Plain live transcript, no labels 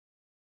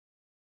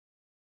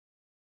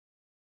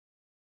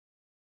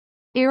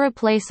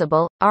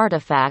Irreplaceable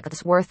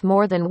artifacts worth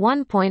more than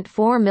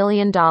 $1.4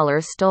 million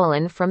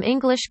stolen from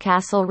English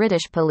castle.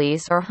 British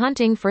police are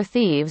hunting for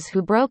thieves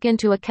who broke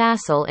into a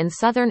castle in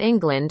southern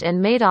England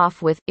and made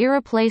off with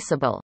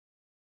irreplaceable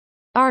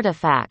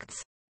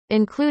artifacts,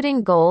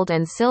 including gold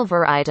and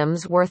silver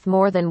items worth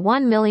more than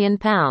 £1 million,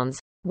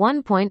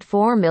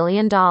 $1.4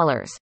 million.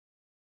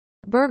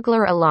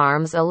 Burglar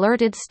alarms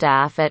alerted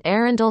staff at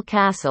Arundel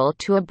Castle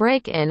to a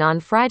break-in on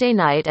Friday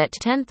night at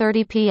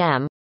 10:30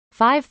 p.m.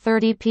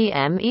 5:30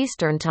 p.m.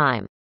 Eastern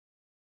Time.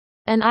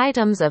 And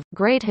items of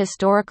great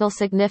historical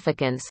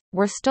significance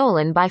were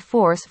stolen by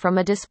force from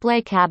a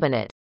display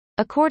cabinet,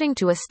 according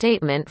to a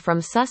statement from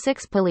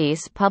Sussex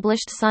Police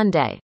published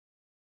Sunday.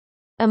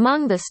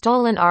 Among the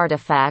stolen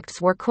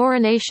artifacts were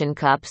coronation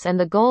cups and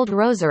the gold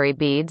rosary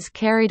beads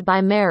carried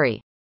by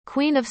Mary,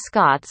 Queen of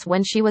Scots,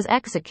 when she was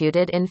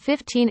executed in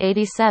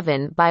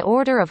 1587 by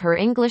order of her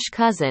English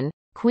cousin,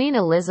 Queen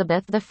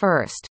Elizabeth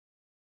I.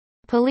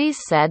 Police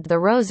said the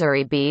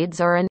rosary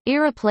beads are an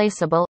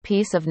irreplaceable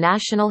piece of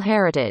national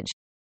heritage.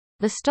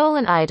 The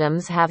stolen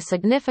items have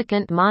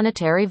significant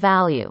monetary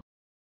value.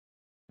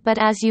 But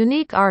as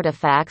unique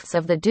artifacts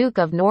of the Duke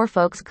of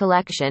Norfolk's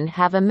collection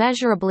have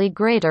immeasurably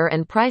greater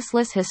and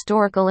priceless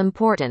historical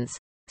importance,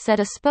 said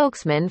a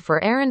spokesman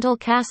for Arundel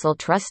Castle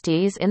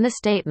trustees in the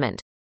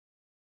statement.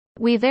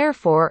 We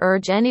therefore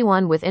urge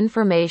anyone with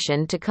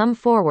information to come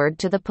forward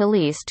to the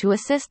police to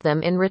assist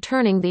them in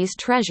returning these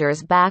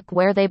treasures back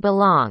where they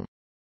belong.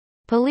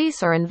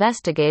 Police are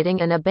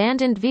investigating an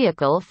abandoned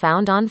vehicle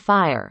found on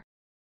fire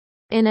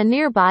in a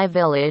nearby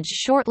village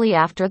shortly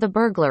after the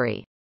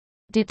burglary.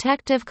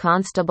 Detective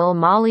Constable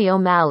Molly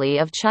O'Malley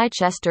of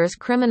Chichester's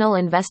Criminal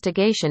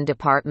Investigation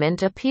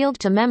Department appealed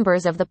to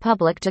members of the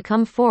public to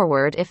come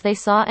forward if they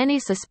saw any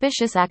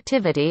suspicious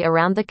activity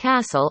around the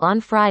castle on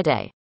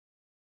Friday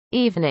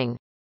evening.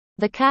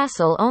 The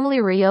castle only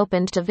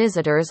reopened to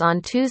visitors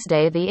on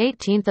Tuesday the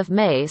 18th of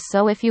May,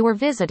 so if you were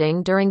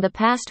visiting during the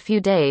past few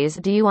days,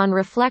 do you on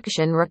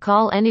reflection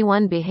recall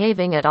anyone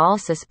behaving at all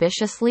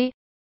suspiciously?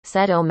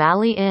 Said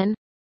O'Malley in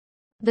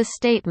the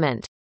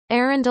statement.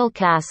 Arundel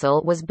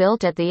Castle was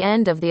built at the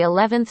end of the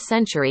 11th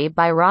century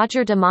by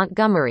Roger de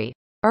Montgomery,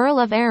 Earl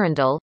of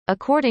Arundel,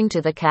 according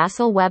to the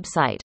castle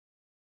website.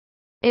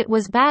 It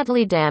was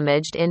badly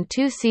damaged in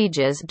 2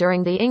 sieges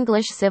during the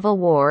English Civil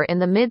War in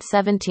the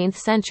mid-17th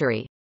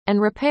century,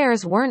 and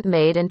repairs weren't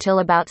made until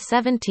about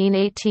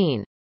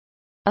 1718.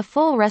 A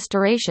full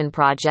restoration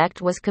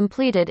project was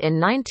completed in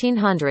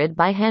 1900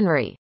 by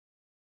Henry,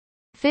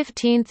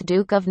 15th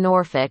Duke of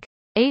Norfolk,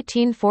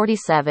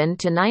 1847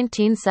 to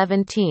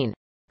 1917,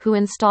 who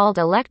installed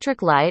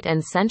electric light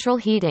and central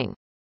heating.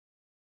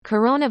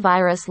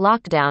 Coronavirus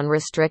lockdown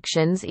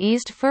restrictions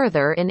eased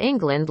further in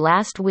England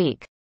last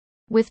week,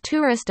 with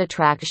tourist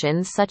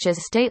attractions such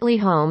as stately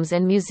homes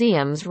and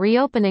museums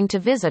reopening to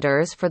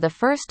visitors for the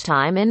first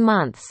time in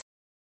months.